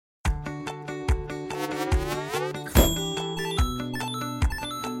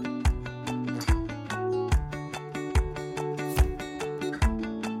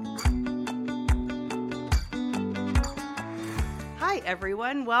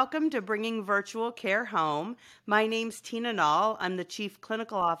everyone. Welcome to Bringing Virtual Care Home. My name's Tina Nall. I'm the Chief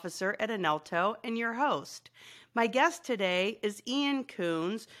Clinical Officer at Anelto and your host. My guest today is Ian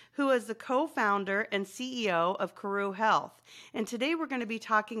Koons, who is the co-founder and CEO of Karoo Health. And today we're going to be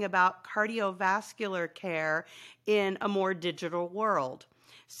talking about cardiovascular care in a more digital world.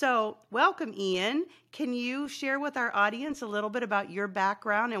 So, welcome, Ian. Can you share with our audience a little bit about your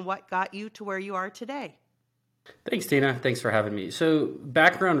background and what got you to where you are today? Thanks, Tina. Thanks for having me. So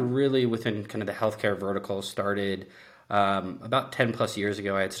background really within kind of the healthcare vertical started about 10 plus years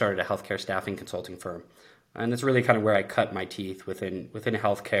ago. I had started a healthcare staffing consulting firm. And that's really kind of where I cut my teeth within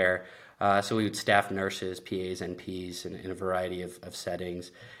healthcare. So we would staff nurses, PAs, NPs in a variety of settings.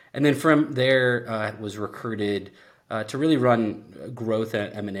 And then from there was recruited to really run growth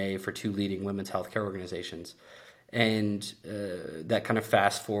at M&A for two leading women's healthcare organizations. And that kind of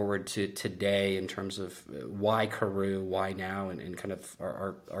fast forward to today in terms of why Karoo, why now, and kind of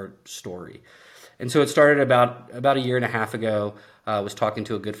our story. And so it started about a year and a half ago. I was talking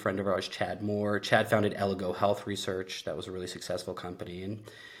to a good friend of ours, Chad Moore. Chad founded Eligo Health Research. That was a really successful company. And,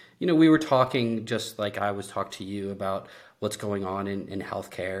 we were talking just like I was talking to you about what's going on in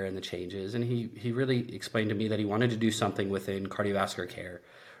healthcare and the changes. And he really explained to me that he wanted to do something within cardiovascular care,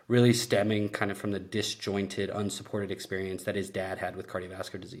 really stemming kind of from the disjointed, unsupported experience that his dad had with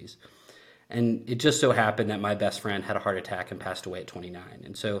cardiovascular disease. And it just so happened that my best friend had a heart attack and passed away at 29.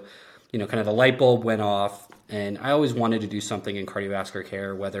 And so, kind of the light bulb went off, and I always wanted to do something in cardiovascular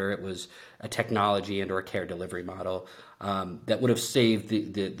care, whether it was a technology and or a care delivery model that would have saved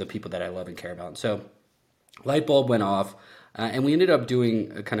the people that I love and care about. And so light bulb went off, and we ended up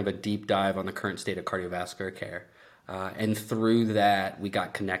doing a kind of a deep dive on the current state of cardiovascular care. And through that, we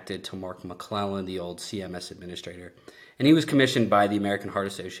got connected to Mark McClellan, the old CMS administrator. And he was commissioned by the American Heart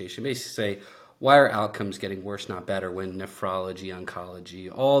Association, basically say, why are outcomes getting worse, not better, when nephrology,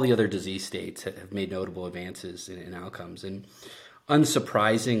 oncology, all the other disease states have made notable advances in outcomes? And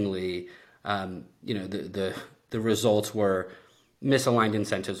unsurprisingly, the results were misaligned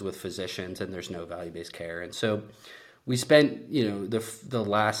incentives with physicians, and there's no value-based care. And so we spent, the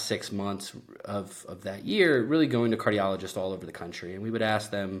last 6 months of that year really going to cardiologists all over the country. And we would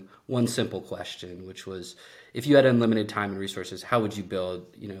ask them one simple question, which was, if you had unlimited time and resources, how would you build,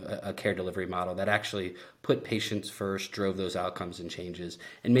 a care delivery model that actually put patients first, drove those outcomes and changes,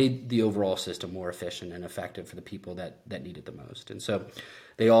 and made the overall system more efficient and effective for the people that needed the most? And so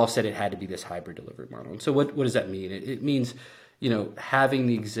they all said it had to be this hybrid delivery model. And so what does that mean? It means having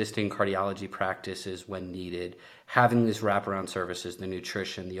the existing cardiology practices when needed, having these wraparound services, the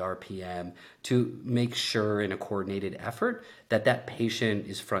nutrition, the RPM, to make sure in a coordinated effort that patient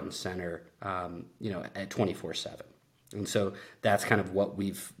is front and center, at 24/7. And so that's kind of what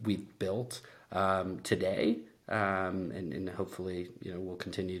we've built today, and hopefully, we'll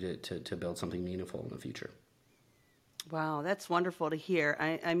continue to build something meaningful in the future. Wow, that's wonderful to hear.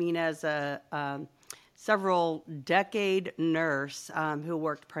 I mean, as a several decade nurse who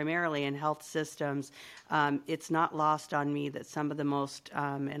worked primarily in health systems, it's not lost on me that some of the most,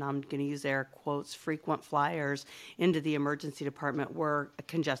 and I'm going to use air quotes, frequent flyers into the emergency department were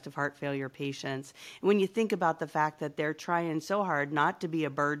congestive heart failure patients. And when you think about the fact that they're trying so hard not to be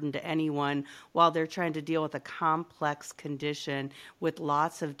a burden to anyone while they're trying to deal with a complex condition with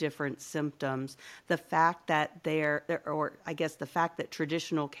lots of different symptoms, the fact that the fact that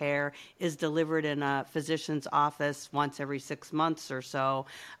traditional care is delivered in a physician's office once every 6 months or so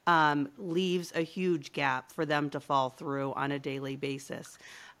leaves a huge gap for them to fall through on a daily basis.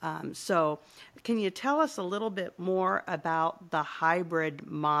 So can you tell us a little bit more about the hybrid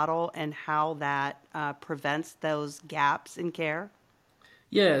model and how that prevents those gaps in care?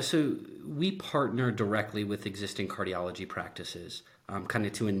 Yeah, so we partner directly with existing cardiology practices kind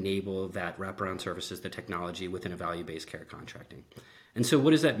of to enable that wraparound services, the technology within a value-based care contracting. And so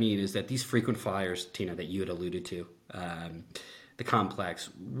what does that mean is that these frequent flyers, Tina, that you had alluded to, the complex,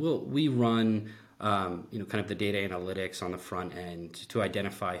 we run kind of the data analytics on the front end to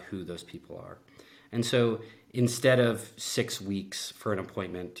identify who those people are. And so instead of 6 weeks for an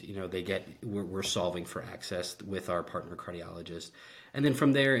appointment, we're solving for access with our partner cardiologist. And then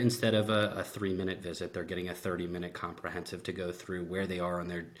from there, instead of a 3-minute visit, they're getting a 30-minute comprehensive to go through where they are on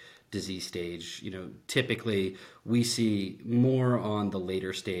their disease stage. Typically we see more on the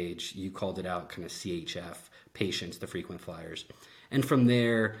later stage, you called it out, kind of CHF patients, the frequent flyers. And from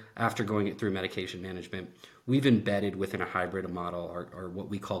there, after going it through medication management, we've embedded within a hybrid model our what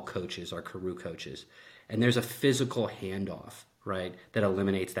we call coaches, our Karoo coaches. And there's a physical handoff, right, that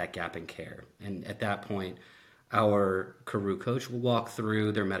eliminates that gap in care. And at that point, our Karoo coach will walk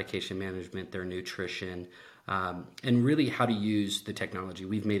through their medication management, their nutrition, and really how to use the technology.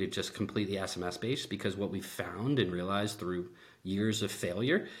 We've made it just completely SMS based because what we've found and realized through years of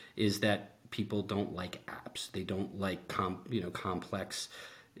failure is that people don't like apps. They don't like complex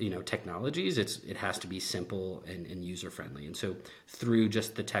technologies. It has to be simple and user friendly. And so through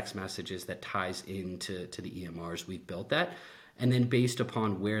just the text messages that ties into the EMRs, we've built that. And then based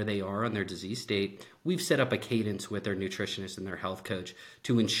upon where they are on their disease state, we've set up a cadence with their nutritionist and their health coach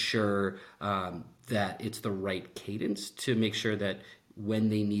to ensure that it's the right cadence to make sure that when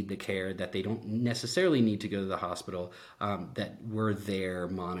they need the care, that they don't necessarily need to go to the hospital, that we're there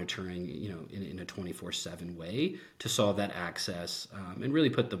monitoring, in a 24/7 way to solve that access and really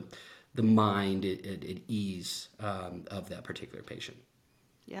put the mind at ease of that particular patient.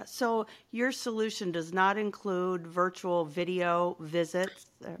 Yeah. So your solution does not include virtual video visits?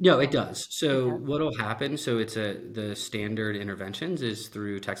 No, it does. It So does. what'll happen? So the standard interventions is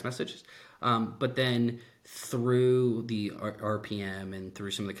through text messages, but then through the RPM and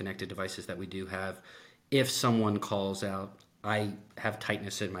through some of the connected devices that we do have, if someone calls out, I have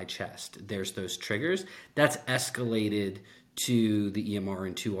tightness in my chest. There's those triggers. That's escalated to the EMR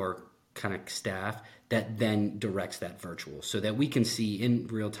and to our kind of staff that then directs that virtual so that we can see in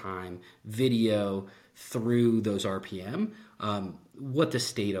real time video through those RPM what the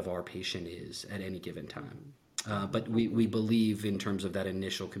state of our patient is at any given time. But we believe in terms of that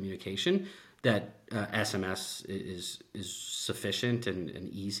initial communication that SMS is sufficient and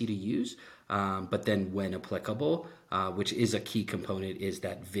easy to use. But then when applicable, which is a key component, is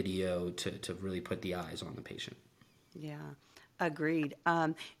that video to really put the eyes on the patient. Yeah, agreed.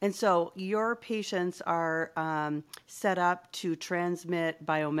 And so your patients are set up to transmit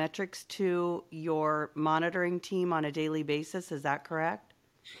biometrics to your monitoring team on a daily basis. Is that correct?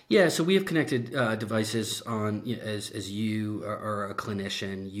 Yeah, so we have connected devices on, as you are a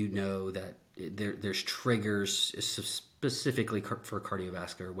clinician, you know that there's triggers specifically for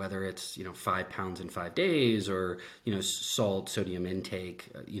cardiovascular, whether it's 5 pounds in 5 days or salt sodium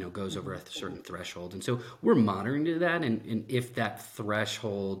intake goes over a certain threshold, and so we're monitoring to that, and if that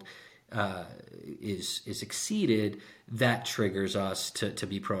threshold is exceeded, that triggers us to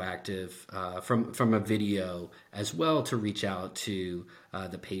be proactive from a video as well to reach out to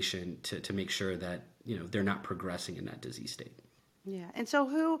the patient to make sure that they're not progressing in that disease state. Yeah. And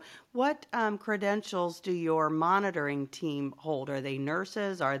so what credentials do your monitoring team hold? Are they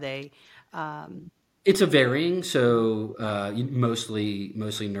nurses? Are they, um, It's a varying, so mostly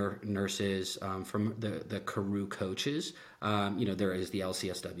nurses from the Karoo coaches. There is the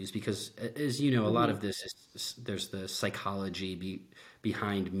LCSWs because, as you know, a lot mhm. of this is there's the psychology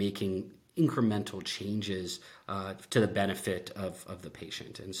behind making incremental changes to the benefit of the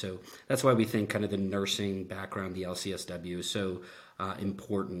patient, and so that's why we think kind of the nursing background, the LCSW, is so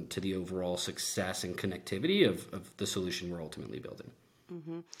important to the overall success and connectivity of the solution we're ultimately building.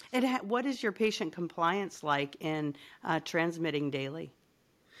 And what is your patient compliance like in transmitting daily?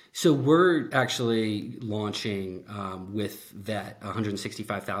 So we're actually launching with that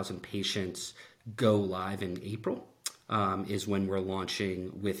 165,000 patients go live in April is when we're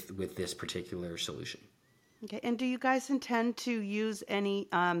launching with this particular solution. Okay. And do you guys intend to use any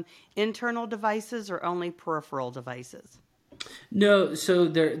internal devices or only peripheral devices? No, so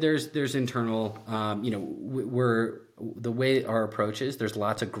there's internal. We're the way our approach is. There's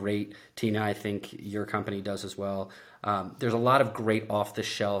lots of great. Tina, I think your company does as well. There's a lot of great off the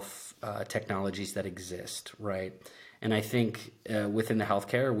shelf technologies that exist, right? And I think within the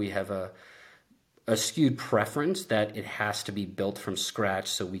healthcare we have a skewed preference that it has to be built from scratch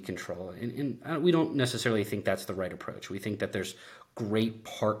so we control it. And we don't necessarily think that's the right approach. We think that there's great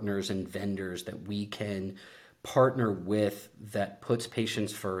partners and vendors that we can partner with that puts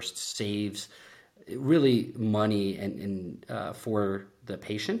patients first, saves really money and for the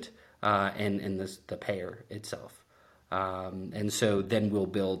patient and the payer itself. And so then we'll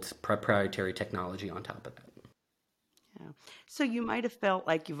build proprietary technology on top of that. Yeah. So you might have felt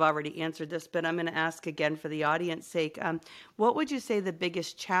like you've already answered this, but I'm going to ask again for the audience sake. What would you say the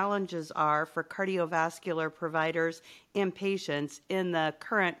biggest challenges are for cardiovascular providers and patients in the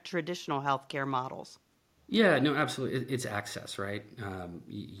current traditional healthcare models? Yeah, no, absolutely. It's access, right?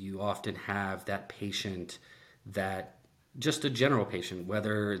 You often have that patient that just a general patient,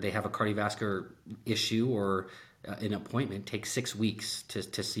 whether they have a cardiovascular issue or an appointment, takes 6 weeks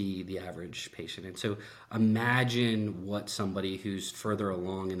to see the average patient. And so imagine what somebody who's further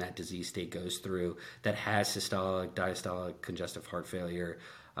along in that disease state goes through that has systolic, diastolic, congestive heart failure,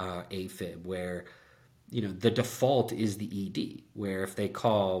 AFib, where the default is the ED, where if they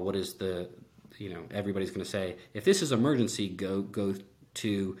call, what is everybody's going to say, if this is emergency, go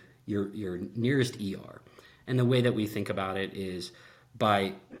to your nearest ER. And the way that we think about it is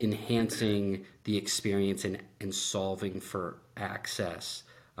by enhancing the experience and solving for access,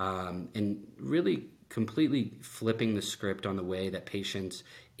 and really completely flipping the script on the way that patients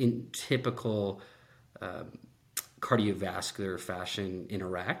in typical cardiovascular fashion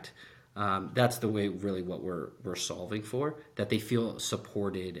interact. That's the way really what we're solving for, that they feel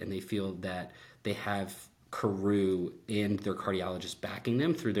supported and they feel that they have Karoo and their cardiologist backing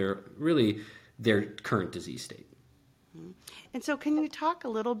them through their current disease state. And so, can you talk a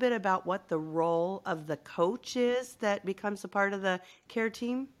little bit about what the role of the coach is that becomes a part of the care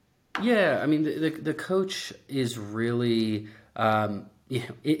team? Yeah, I mean the coach is really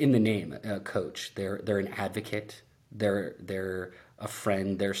in the name, coach. They're an advocate. They're a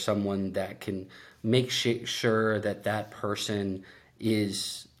friend. They're someone that can make sure that that person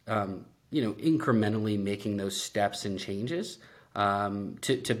is incrementally making those steps and changes,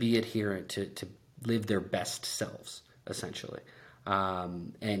 to be adherent, to live their best selves essentially,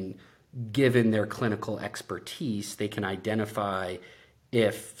 and given their clinical expertise, they can identify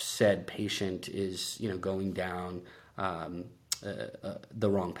if said patient is going down the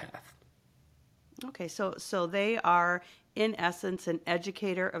wrong path. Okay, so they are in essence an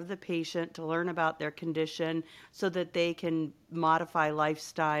educator of the patient to learn about their condition so that they can modify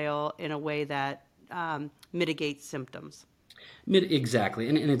lifestyle in a way that mitigates symptoms. Exactly,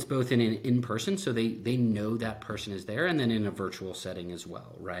 and it's both in person, so they know that person is there, and then in a virtual setting as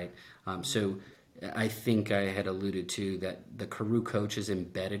well, right? So I think I had alluded to that the Karoo coach is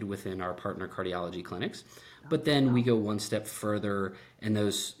embedded within our partner cardiology clinics, but then we go one step further, and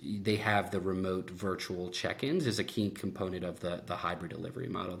they have the remote virtual check-ins as a key component of the hybrid delivery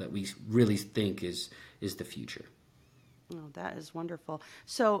model that we really think is the future. Oh, that is wonderful.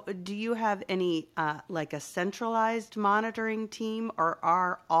 So, do you have any like a centralized monitoring team, or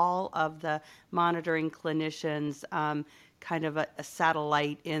are all of the monitoring clinicians kind of a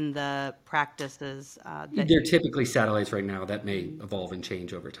satellite in the practices that They're you? typically satellites right now. That may evolve and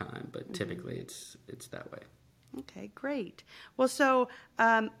change over time, but typically it's that way. Okay, great. Well, so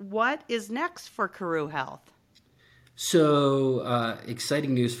what is next for Karoo Health? So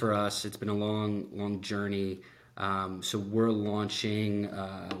exciting news for us. It's been a long journey. So we're launching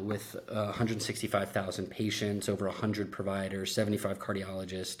with 165,000 patients, over 100 providers, 75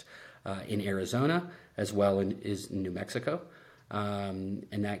 cardiologists in Arizona, as well as New Mexico. And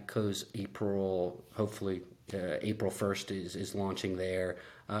that goes April, hopefully April 1st is launching there.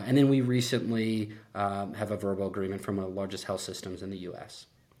 And then we recently have a verbal agreement from one of the largest health systems in the U.S.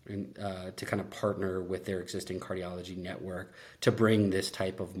 And, to kind of partner with their existing cardiology network to bring this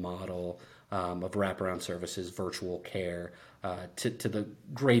type of model of wraparound services, virtual care, to the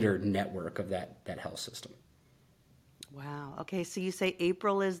greater network of that health system. Wow. Okay, so you say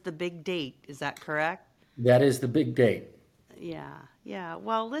April is the big date. Is that correct? That is the big date. Yeah, yeah.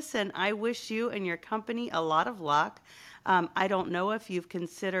 Well, listen, I wish you and your company a lot of luck. I don't know if you've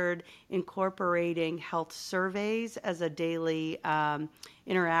considered incorporating health surveys as a daily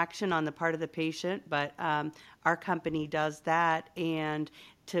interaction on the part of the patient, but our company does that. And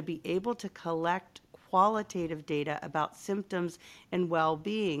to be able to collect qualitative data about symptoms and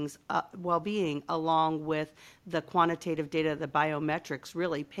well-being along with the quantitative data, the biometrics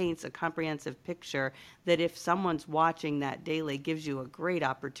really paints a comprehensive picture that if someone's watching that daily gives you a great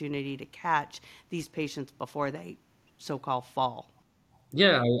opportunity to catch these patients before they so-called fall.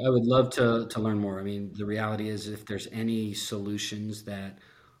 Yeah, I would love to learn more. I mean, the reality is, if there's any solutions that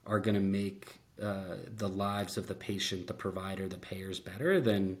are going to make the lives of the patient, the provider, the payers better,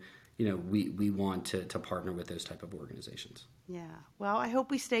 then we want to partner with those type of organizations. Yeah. Well, I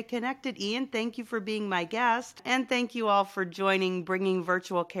hope we stay connected, Ian. Thank you for being my guest. And thank you all for joining Bringing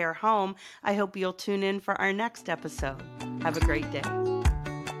Virtual Care Home. I hope you'll tune in for our next episode. Have a great day.